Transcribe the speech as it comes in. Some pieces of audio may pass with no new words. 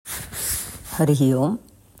Harihi Om.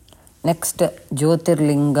 Next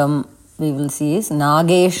Jyotirlingam we will see is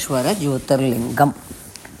Nageshwara Jyotirlingam.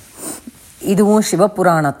 இதுவும்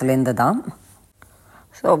சிவபுராணத்துலேருந்து தான்.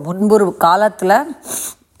 So முன்பொரு காலத்தில்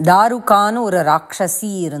தாருகான்னு ஒரு ராட்சசி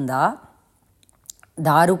இருந்தா.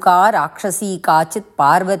 தாருகா ராட்சசி காச்சித்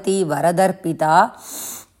Parvati வரதர்பிதா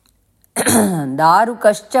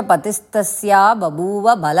தாருகஷ்ச பதிஸ்தஸ்யா பபூவ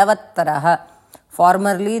பலவத்தரஹ.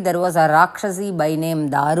 Formerly there was a rakshasi by name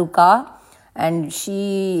Daruka, and she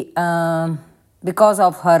because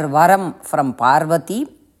of her varam from Parvati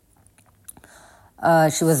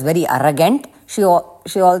she was very arrogant. She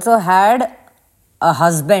also had a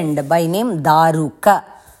husband by name Daruka.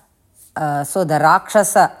 So the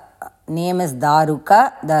Rakshasa name is Daruka,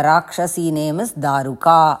 the Rakshasi name is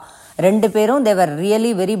Daruka. Rendu perum they were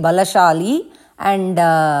really very balashali, and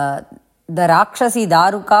the Rakshasi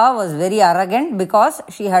Daruka was very arrogant because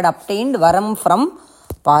she had obtained varam from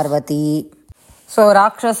Parvati. So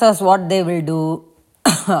Rakshasas, what they will do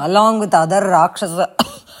along with other Rakshasa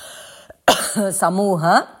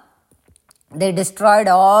Samuha, they destroyed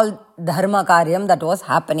all dharma karyam that was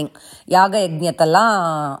happening. Yaga yajnatalla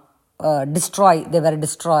they were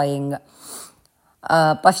destroying.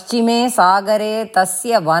 Paschime sagare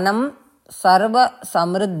tasya vanam sarva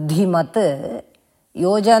samruddhimat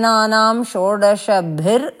yojananam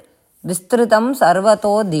shodashabhir vistrutam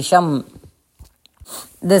sarvato disham.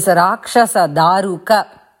 This Rakshasa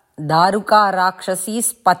Daruka Rakshasi's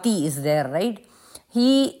pati is there, right? He,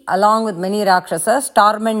 along with many Rakshasas,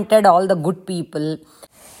 tormented all the good people.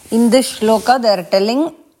 In this shloka, they are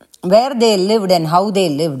telling where they lived and how they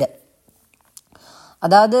lived.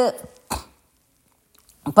 அதாவது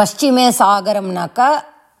பশ্চিமே சாகரம்னாக்கா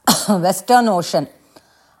western ocean.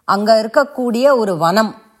 அங்கே இருக்கக்கூடிய ஒரு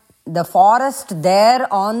வனம், the forest there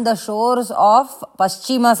on the shores of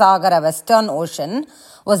Paschima Sagara, Western Ocean,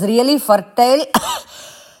 was really fertile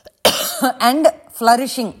and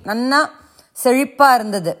flourishing. நன்னா செழிப்பாக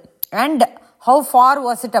இருந்தது. And how far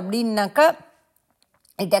was it அப்படின்னாக்கா,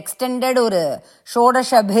 it extended ஒரு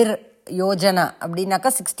ஷோடஷபிர் யோஜனா அப்படின்னாக்கா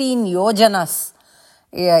 16 யோஜனாஸ்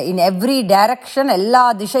in every direction. எல்லா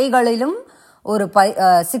திசைகளிலும் ஒரு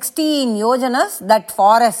 16 yojanas that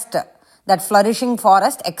forest, that flourishing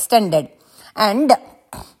forest extended. And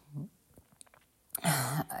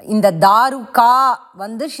in the Daruka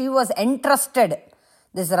she was entrusted,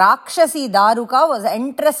 this Rakshasi Daruka was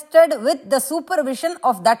entrusted with the supervision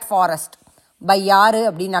of that forest by yaru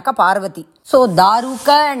abdinaka Parvati. So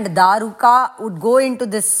Daruka and Daruka would go into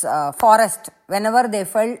this forest whenever they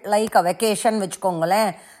felt like a vacation, which kongale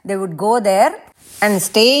they would go there, and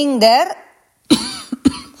staying there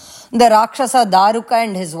the Rakshasa Daruka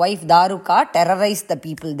and his wife Daruka terrorized the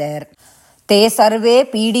people there. Te sarve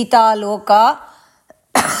pidita loka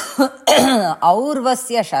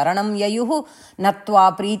aurvasya sharanam yayuhu natva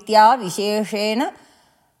preetya visheshena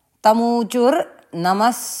tamuchur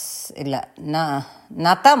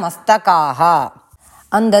natamastakaha.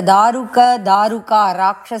 அந்த தாருகா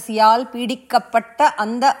ராட்சசியால் பீடிக்கப்பட்ட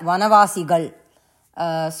அந்த வனவாசிகள்.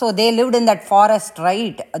 So they lived in that forest,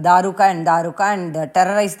 right? Daruka and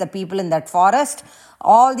terrorized the people in that forest.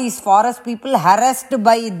 All these forest people, harassed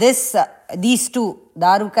by these two,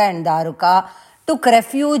 Daruka and Daruka, took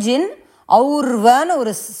refuge in Aurvan,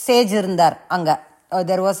 or sage irundar anga.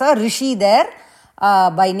 There was a rishi there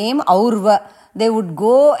by name Aurva. They would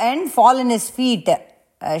go and fall in his feet.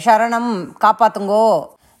 Sharanam kapatungo,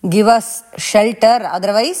 give us shelter,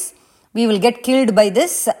 otherwise we will get killed by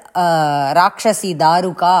this Rakshasi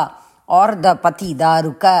Daruka or the Pati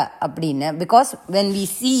Daruka appadina. Because when we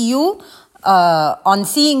see you, on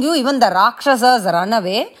seeing you, even the Rakshasas run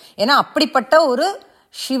away. ஏன்னா அப்படிப்பட்ட ஒரு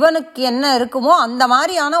சிவனுக்கு என்ன இருக்குமோ அந்த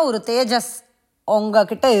மாதிரியான ஒரு தேஜஸ்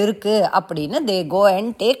உங்ககிட்ட இருக்கு அப்படின்னு they go and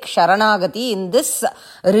take Sharanagati in this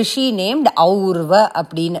rishi named Aurva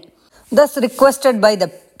அப்படின்னு. Thus requested by the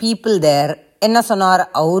people there. என்ன சொன்னார்?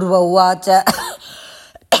 Aurva uvacha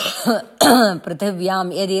prithvyam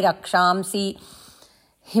yadi rakshamsi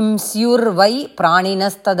himsyurvai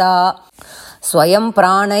praninastada swayam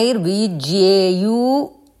pranair vijyeyu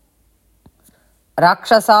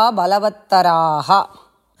rakshasa balavattaraha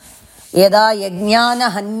yada yajnana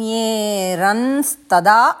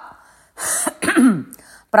hanyeranstada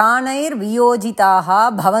pranair viyojitaha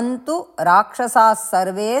bhavantu rakshasas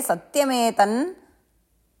sarve satyametan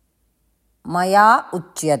maya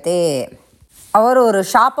uchyate. அவர் ஒரு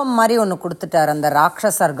சாபம் மாதிரி ஒன்று கொடுத்துட்டார் அந்த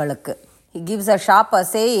ராட்சசர்களுக்கு. He gives a shapa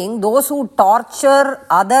saying, those who torture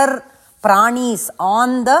other pranis on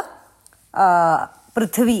the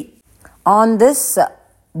prithvi, on this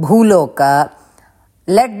bhuloka,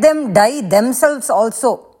 let them die themselves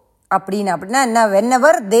also. அப்படின்னா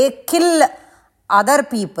whenever they kill other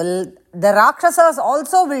people, the Rakshasas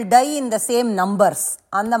also will die in the same numbers.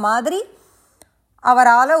 அந்த மாதிரி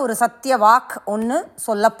அவரால் ஒரு சத்திய வாக் ஒன்று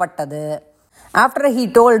சொல்லப்பட்டது. After he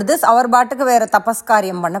told this, அவர் பாட்டுக்கு வேறு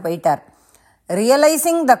தபஸ்காரியம் பண்ண போயிட்டார்.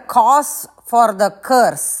 Realising the cause for the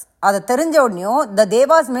curse, அதை தெரிஞ்ச உடனேயும் the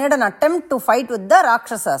devas made an attempt to fight with the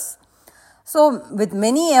Rakshasas. So with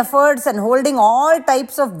many efforts and holding all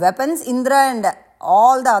types of weapons, Indra and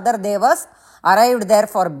all the other devas arrived there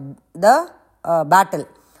for the battle.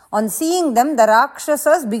 On seeing them, the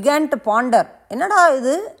Rakshasas began to ponder, என்னடா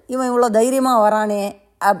இது, இவன் இவ்வளோ தைரியமாக வரானே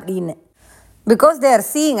அப்படின்னு. Because they are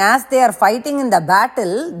seeing, as they are fighting in the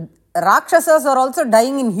battle, Rakshasas are also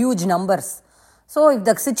dying in huge numbers. So if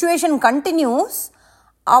the situation continues,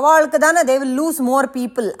 அவளுக்கு தானே they will lose more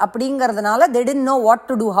people அப்படிங்கிறதுனால they didn't know what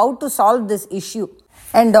to do, how to solve this issue.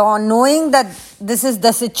 And on knowing that this is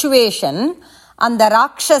the situation, and the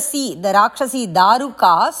Rakshasi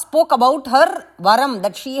Daruka spoke about her varam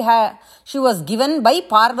that she was given by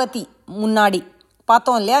Parvati. முன்னாடி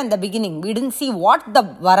பார்த்தோம் இல்லையா, in the beginning we didn't see what the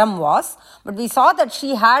varam was, but we saw that she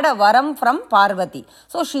had a varam from Parvati.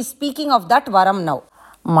 So she's speaking of that varam now.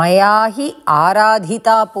 Mayahi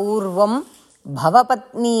aradhita purvam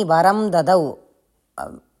bhavapatni varam dadau.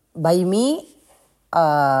 By me,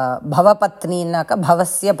 bhavapatni naka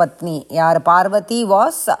bhavasya patni, yaar Parvati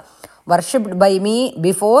was worshipped by me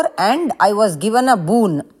before and I was given a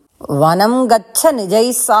boon. Vanam gaccha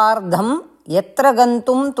nijaisardham yatra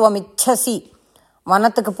gantum tvamichhasi.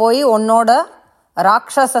 வனத்துக்கு போய் உன்னோட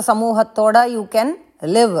ராட்சச சமூகத்தோட you can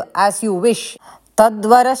live as you wish.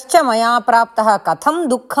 தத்வரஸ்ச மயா பிராப்தா கதம்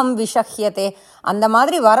துக்கம் விஷஹ்யதே. அந்த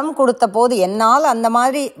மாதிரி வரம் கொடுத்த போது என்னால் அந்த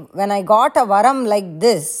மாதிரி when I got a varam like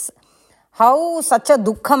this, how such a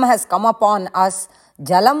dukkam has come upon us.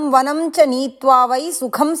 Jalam vanam cha neetva vai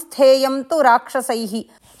sukham stheyam tu rakshasaihi.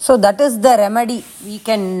 So that is the remedy. We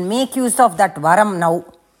can make use of that varam now.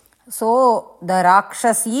 So the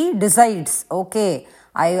Rakshasi decides, okay,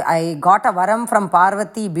 I got a varam from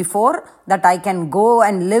Parvati before that I can go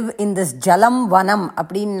and live in this Jalam Vanam.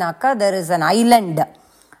 Apdinnaka, there is an island,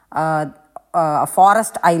 a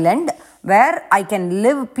forest island, where I can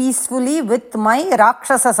live peacefully with my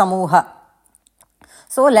Rakshasa Samuha.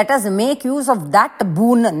 So let us make use of that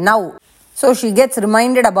boon now. So she gets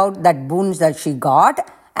reminded about that boon that she got.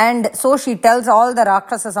 And so she tells all the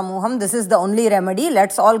Rakshasa Samuham, this is the only remedy,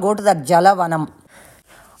 let's all go to that Jalavanam.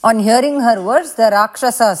 On hearing her words,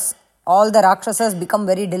 all the Rakshasas become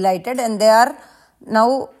very delighted and they are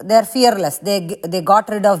fearless. They got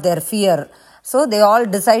rid of their fear. So they all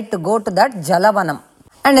decide to go to that Jalavanam.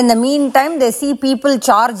 And in the meantime, they see people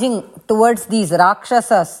charging towards these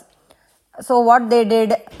Rakshasas. So what they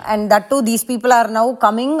did, and that too, these people are now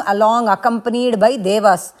coming along accompanied by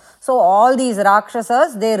Devas. So all these Rakshasas,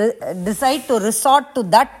 they decide to resort to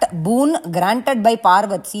that boon granted by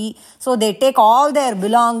Parvati. So they take all their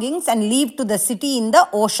belongings and leave to the city in the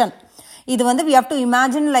ocean. We have to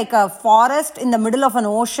imagine like a forest in the middle of an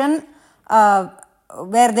ocean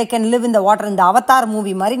where they can live in the water. In the Avatar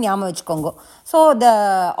movie mari nyama vechukongo. So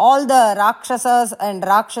all the Rakshasas and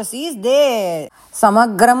Rakshasis, they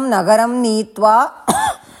samagram nagaram neetva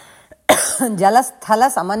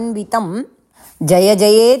jalasthala samanvitam jaya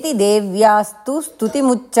jayeti devyastu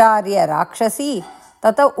stutimucharya rakshasi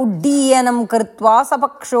tata uddiyanam kritva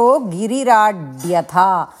sapaksho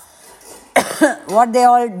giriradyatha. What they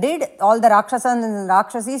all did, all the Rakshasas and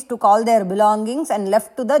Rakshasis took all their belongings and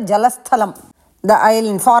left to the Jalasthalam, the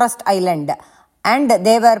island, forest island. And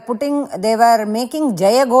they were making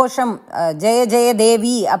Jaya Gosham, Jaya Jaya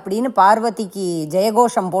Devi appadinu Parvati ki Jaya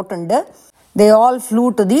Gosham potundu. They all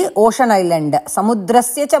flew to the ocean island.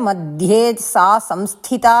 Samudrasya cha madhye sa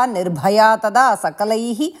samsthita nirbhaya tada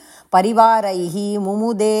sakalaihi parivaraihi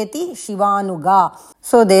mumudeti shivanuga.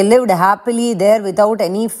 So they lived happily there without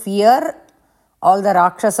any fear. All the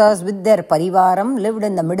Rakshasas with their parivaram lived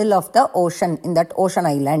in the middle of the ocean, in that ocean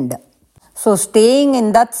island. So staying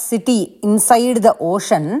in that city inside the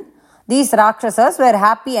ocean, these Rakshasas were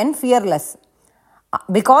happy and fearless.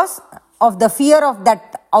 Because of the fear of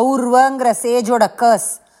that Aurvangra sageoda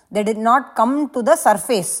curse, they did not come to the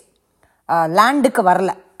surface. Land ku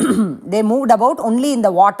varala. They moved about only in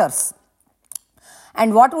the waters.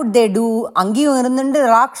 And what would they do? Angiyum irundundu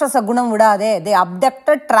Rakshasa gunam vidade. They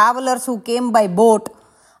abducted travelers who came by boat.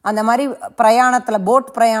 அந்த மாதிரி boat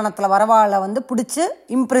பிரயாணத்தில் வரவாளை பிடிச்சி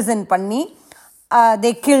imprison பண்ணி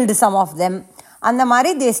they killed some of them. அந்த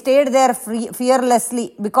மாதிரி they stayed there fearlessly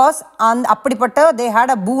because அப்படிப்பட்ட they had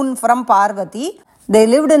a boon from Parvati. They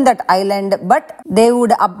lived in that island, but they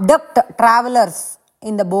would abduct travelers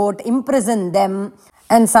in the boat, imprison them,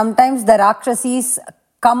 and sometimes the Rakshasis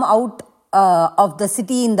come out of the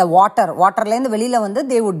city in the waterலேருந்து வெளியில் வந்து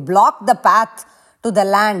they would block the path to the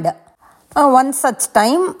land. One such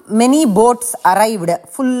time many boats arrived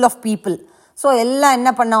full of people. So எல்லாம் என்ன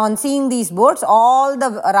பண்ணா, on seeing these boats, all the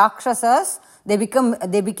Rakshasas, they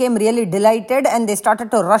became really delighted and they started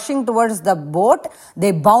to rushing towards the boat.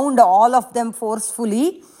 They bound all of them forcefully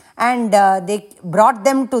and they brought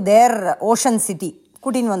them to their ocean city,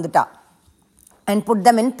 கூட்டின் வந்துட்டா, and put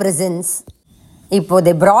them in prisons. இப்போ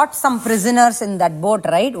they brought some prisoners in that boat,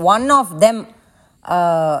 right? One of them,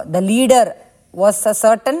 the leader was a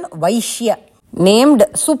certain Vaishya named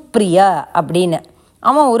Supriya அப்படின்னு.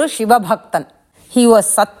 அவன் ஒரு சிவபக்தன். He was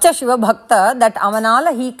such a சிவபக்த that அவனால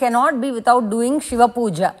he cannot be without doing சிவ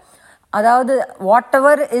பூஜை. அதாவது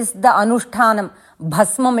whatever is the அனுஷ்டானம்,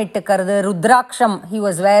 பஸ்மம் இட்டுக்கிறது, ருத்ராட்சம் he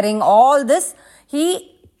was wearing, all this, he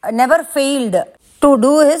never failed to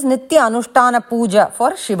do his nitya anushtana puja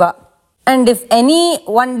for Shiva. And if any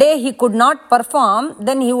one day he could not perform,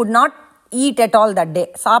 then he would not eat at all that day.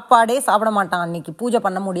 சாப்பாடே சாப்பிட மாட்டான் அன்னைக்கு பூஜை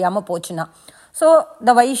பண்ண முடியாமல் போச்சுன்னா. So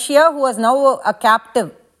the Vaishya, who was now a captive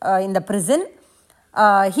in the prison,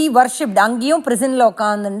 he worshipped. அங்கேயும் பிரிசனில்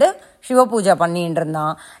உட்காந்துட்டு சிவ பூஜை பண்ணிட்டு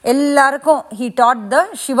இருந்தான். எல்லாருக்கும் he taught the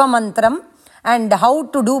சிவ மந்திரம் and how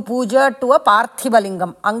to do puja to a parthiva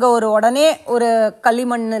lingam. அங்கே உடனே ஒரு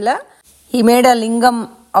களிமண்ணில் he made a lingam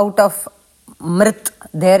out of மிருத்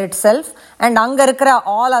there itself, and அங்கே இருக்கிற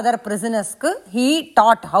all other prisonersக்கு he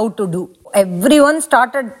taught how to do. Everyone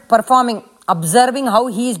started performing, observing how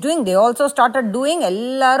he is doing. They also started doing.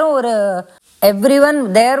 எல்லாரும் everyone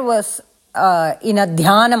there was in a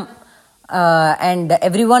dhyanam and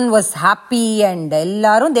everyone was happy and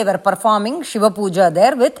எல்லாரும் they were performing Shiva Puja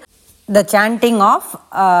there with the chanting of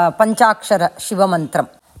Panchakshara Shiva Mantram.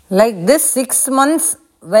 Like this 6 months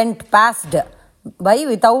went past by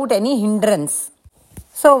without any hindrance.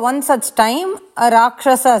 So one such time a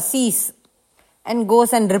Rakshasa sees and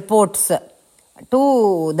goes and reports to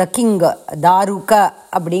the king, Daruka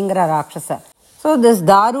அப்படிங்கிற Rakshasa. So this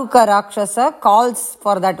Daruka Rakshasa calls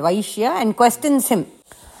for that Vaishya and questions him.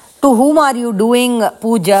 To whom are you doing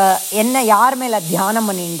puja? என்ன யார் மேல தியானம்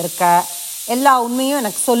பண்ணிட்டு இருக்க? எல்லா உண்மையும்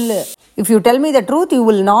எனக்கு சொல்லு. If you tell me the truth, you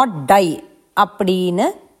will not die அப்படின்னு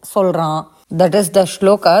சொல்றான். That is the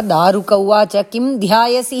shloka. Daruka uvacha kim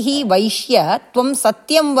dhyayasihi vaishya tvam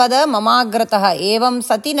satyam vada mamagrataha evam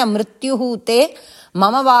satina mrityuhu te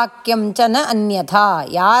mama vakyam cha na anyatha.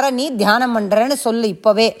 யார நீ தியானம் பண்றேன்னு சொல்லு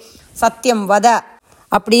இப்பவே, சத்தியம் வத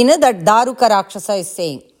அப்படின்னு that Daruka Rakshasa is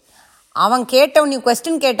saying. அவன் கேட்டவனி,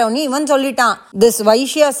 கொஸ்டின் கேட்டவனி இவன் சொல்லிட்டான். This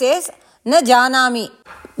Vaishya says na janami,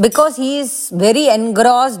 because he is very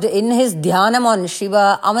engrossed in his dhyanam on Shiva.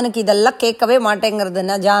 அவனுக்கு இதெல்லாம் கேட்கவே மாட்டேங்கிறது.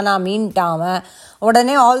 ந ஜானாமின்ட்டான் அவன்.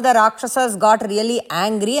 உடனே all the Rakshasas got really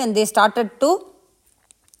angry and they started to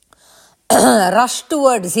rush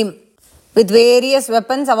towards him with various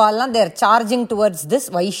weapons. அவெல்லாம் they are charging towards this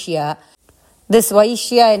Vaishya. This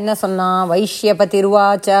Vaishya என்ன சொன்னா, வைஷ்யபதி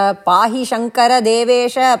ருவாச்ச பாஹி சங்கர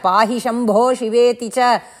தேவேஷ பாஹி சம்போ சிவேதிச்ச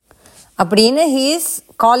அப்படின்னு he is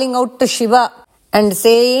calling out to Shiva and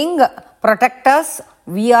saying, protect us,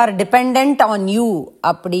 we are dependent on you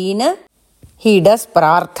அப்படின்னு he does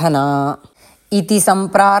prarthana. iti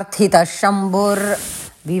samprarthita shambur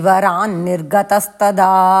vivaran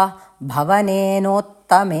nirgatastada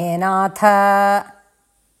bhavanenotamenatha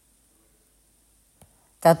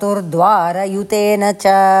Taturdvara yutena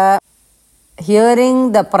cha. Hearing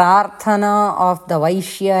the prarthana of the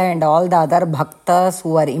Vaishya and all the other bhaktas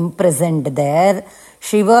who are imprisoned there,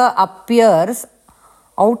 Shiva appears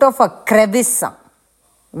out of a crevice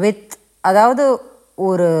with, அதாவது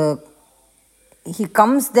ஒரு, he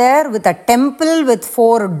comes there with a temple with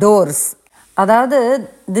 4 doors. அதாவது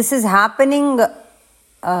this is happening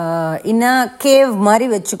in a cave மாதிரி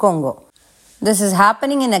வச்சுக்கோங்க. This is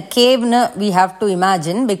happening in a cave, we have to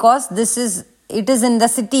imagine, because it is in the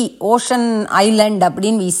city, ocean island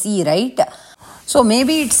அப்படின் we see, right? So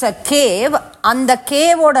maybe it's a cave, and the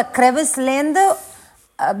cave oda crevice lende,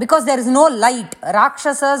 because there is no light.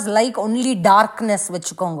 Rakshasas like only darkness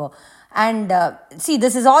vechkongo. And see,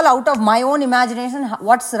 this is all out of my own imagination.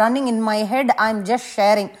 What's running in my head, I'm just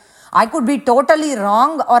sharing. I could be totally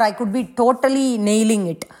wrong or I could be totally nailing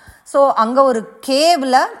it. So அங்க ஒரு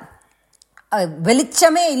கேவ்ல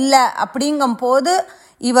வெளிச்சமே இல்லை அப்படிங்கும் போது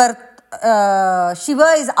இவர் Siva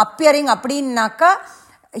is appearing அப்படின்னாக்கா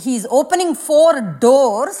he is opening 4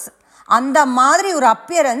 doors. அந்த மாதிரி ஒரு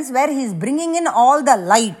appearance where he is bringing in all the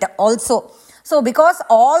light also. So because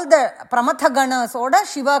all the Pramathaganas oda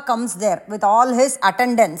Shiva comes there with all his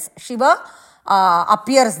attendants, Shiva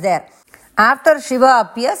appears there. After Shiva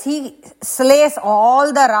appears, he slays all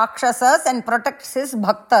the Rakshasas and protects his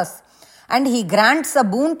bhaktas. and he grants a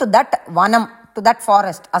boon to that vanam, to that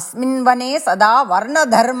forest. Asmin vane sada varna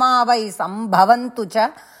dharma vai sambhavantu cha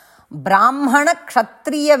brahmana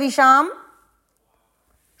kshatriya visham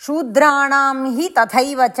shudranam hi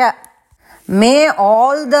tathaiva cha. May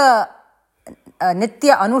all the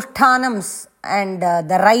nitya anushtanams and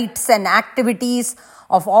the rites and activities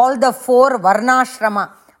of all the 4 varnashrama,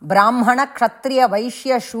 brahmana, kshatriya,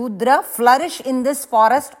 vaishya, shudra, flourish in this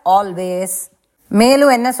forest always.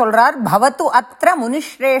 மேலும் என்ன சொல்றார்? பவத்து அத்ர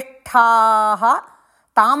முனிஷ்ரேஷ்டாஹ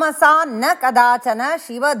தாமசா ந கதாச்சன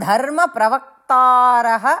சிவதர்ம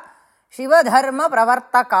பிரவக்தாரஹ சிவதர்ம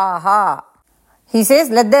பிரவர்த்தகாஹ. He says,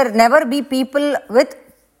 let there never be people with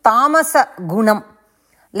tamasa gunam.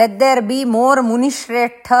 Let there be more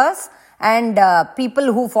munishreshthas and people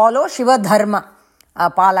who follow Shiva Dharma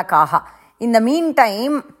palakaha. In the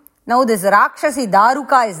meantime, now this Rakshasi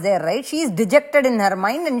Daruka is there, right? She is dejected in her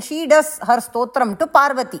mind and she does her stotram to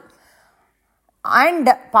Parvati. And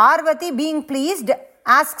Parvati, being pleased,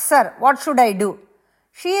 asks her, what should I do?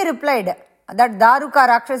 She replied, that Daruka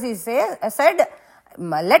Rakshasi said,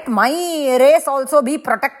 let my race also be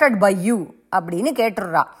protected by you. அப்படின்னு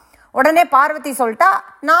கேட்டுடுறா. உடனே பார்வதி சொல்லிட்டா,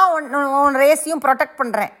 நான் உன் ரேஸையும் protect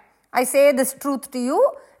பண்ணுறேன். I say this truth to you.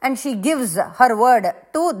 And she gives her word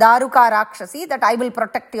to Daruka Rakshasi that I will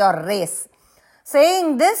protect your race. Saying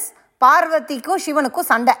this, பார்வதிக்கும் சிவனுக்கும்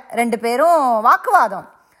சண்டை, 2 பேரும் வாக்குவாதம்.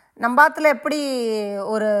 நம்பாத்துல எப்படி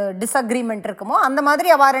ஒரு டிஸ்அக்ரிமெண்ட் இருக்குமோ அந்த மாதிரி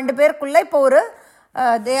அவ 2 பேருக்குள்ள இப்போ ஒரு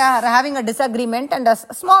they are having a disagreement and a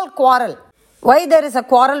small quarrel. Why there is a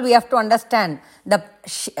quarrel we have to understand. The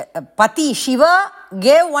Pati Shiva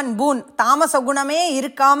gave one boon. Tamasa guname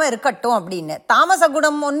irukama irukattum அப்படின்னு. Tamasa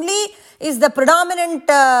gunam only is the predominant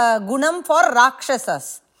gunam for Rakshasas.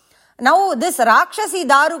 Now this Rakshasi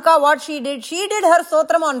Daruka, what she did her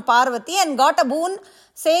stotram on Parvati and got a boon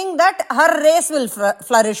saying that her race will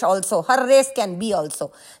flourish also. Her race can be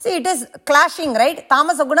also. See, it is clashing, right?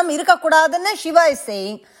 Tamasa gunam irukakudadunu Shiva is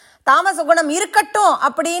saying. தாமச குணம் இருக்கட்டும்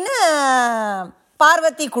அப்படின்னு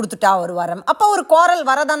பார்வதி கொடுத்துட்டா ஒரு வரம். அப்போ ஒரு quarrel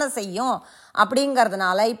வரதானே செய்யும்.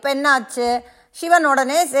 அப்படிங்கிறதுனால இப்போ என்ன ஆச்சு, சிவன்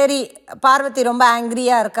உடனே சரி பார்வதி ரொம்ப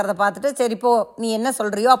ஆங்கிரியாக இருக்கிறத பார்த்துட்டு சரி போ நீ என்ன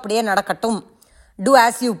சொல்கிறியோ அப்படியே நடக்கட்டும், டூ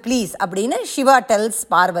ஆஸ் யூ ப்ளீஸ் அப்படின்னு சிவா டெல்ஸ்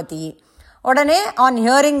பார்வதி. உடனே on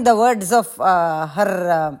hearing the words of her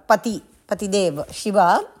பதிதேவ் சிவா,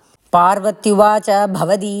 பார்வத்யுவாச்ச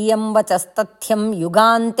பவதீயம் வச்சஸ்தத்யம்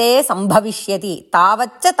யுகாந்தே சம்பவிஷ்யதி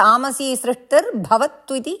தாவச்ச தாமசி சிருஷ்டிர்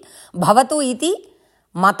பவத்து இதி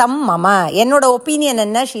மதம் மம. என்னோட ஒப்பீனியன்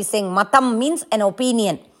என்ன? ஷீ சேயிங் மதம் மீன்ஸ் an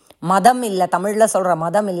opinion. மதம் இல்லை, தமிழில் சொல்கிற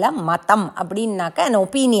மதம் இல்லை, மதம் அப்படின்னாக்க an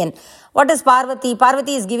opinion. What is Parvati?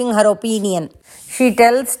 Parvati is giving her opinion. She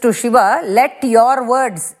tells to Shiva, let your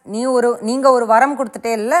words, நீங்கள் ஒரு வரம்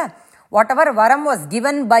கொடுத்துட்டே இல்லை, whatever varam was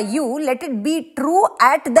given by you, let it be true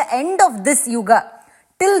at the end of this yuga.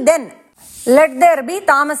 Till then, let there be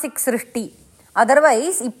tamasic srishti.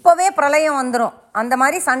 Otherwise, இப்பவே பிரளயம் வந்துரும், அந்த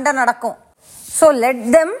மாதிரி சண்டை நடக்கும். So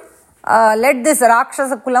let this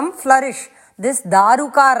Rakshasa kulam flourish. This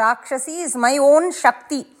Daruka Rakshasi is my own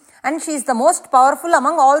Shakti and she is the most powerful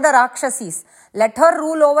among all the Rakshasis. Let her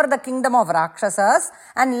rule over the kingdom of Rakshasas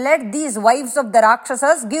and let these wives of the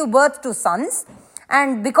Rakshasas give birth to sons.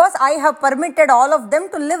 And because I have permitted all of them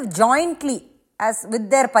to live jointly as with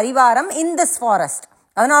their parivaram in this forest.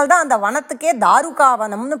 அதனால தான் அந்த வனத்துக்கே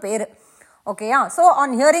தாருகாவனம்னு பேரு. ஓகேயா? So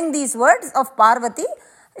on hearing these words of Parvati,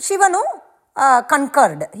 சிவனும்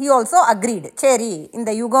கன்கர்டு, he also agreed. சரி இந்த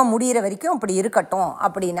யுகம் முடிகிற வரைக்கும் இப்படி இருக்கட்டும்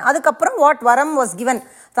அப்படின்னு. அதுக்கப்புறம் வாட் வரம் வாஸ் கிவன்,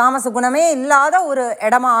 தாமச குணமே இல்லாத ஒரு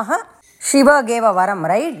இடமாக Shiva gave a varam,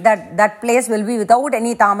 right? That place will be without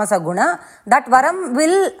any tamasa guna. That varam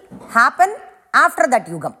will happen after that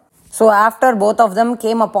yugam. So after both of them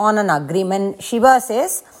came upon an agreement, Shiva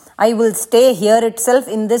says, I will stay here itself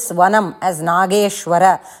in this vanam as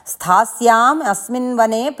Nageshwara. Sthasyam asmin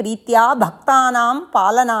vane pritya bhaktanam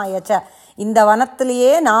palanayacha. In the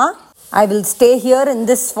vanatliye I will stay here in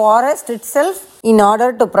this forest itself in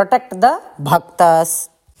order to protect the bhaktas.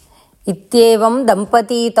 इत्येवं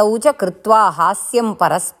दंपती तौच कृत्वा हास्यं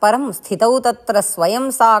परस्परं स्थितौ तत्र स्वयं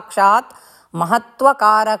साक्षात्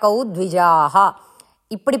महत्वकारकौ द्विजाः.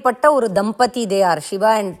 இப்படிப்பட்ட ஒரு தம்பதி, they are Shiva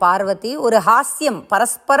and Parvati, ஒரு ஹாஸ்யம்,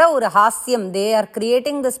 பரஸ்பர ஒரு ஹாஸ்யம், தே ஆர்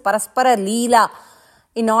கிரியேட்டிங் திஸ் பரஸ்பர leela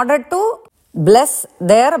in order to bless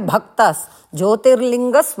their bhaktas.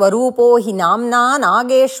 Jyotirlinga swarupo hi namna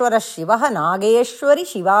Nageshwara Shivaha Nageshwari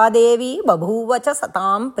Shivadevi babhuvacha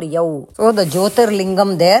satam priyau. So the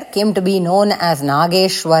Jyotirlingam there came to be known as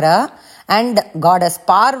Nageshwara and goddess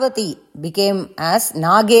Parvati became as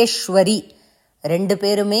Nageshwari. ரெண்டு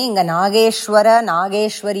பேருமே இங்க நாகேஸ்வர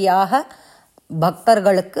நாகேஸ்வரியாக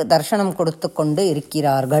பக்தர்களுக்கு தரிசனம் கொடுத்து கொண்டு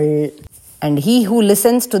இருக்கிறார்கள். And he who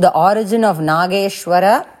listens to the origin of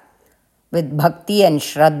Nageshwara with bhakti and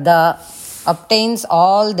shraddha obtains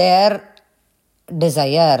all their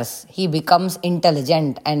desires. He becomes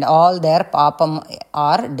intelligent and all their papam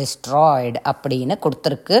are destroyed. அப்படின்னு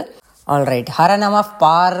கொடுத்துருக்கு. Alright. Hara Namah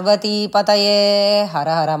Parvati Pataye.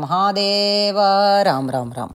 Hara Hara Mahadeva. Ram Ram Ram.